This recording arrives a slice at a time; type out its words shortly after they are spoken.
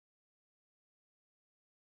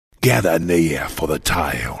Gather near for the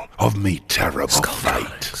tale of me terrible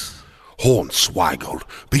fate. Hornswaggled,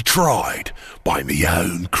 betrayed by me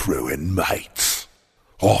own crew and mates.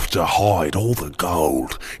 Off to hide all the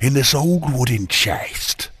gold in this old wooden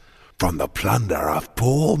chest, from the plunder of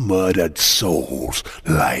poor murdered souls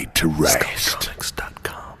laid to rest.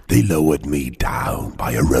 They lowered me down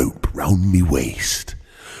by a rope round me waist,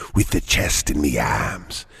 with the chest in me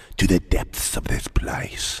arms, to the depths of this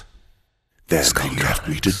place. Then they left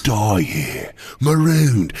me to die here,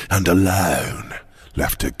 marooned and alone,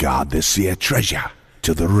 left to guard this here treasure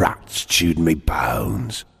till the rats chewed me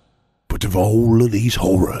bones. But of all of these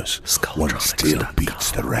horrors, one still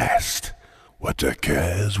beats the rest. What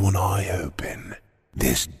occurs when I open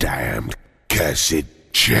this damned cursed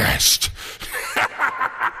chest?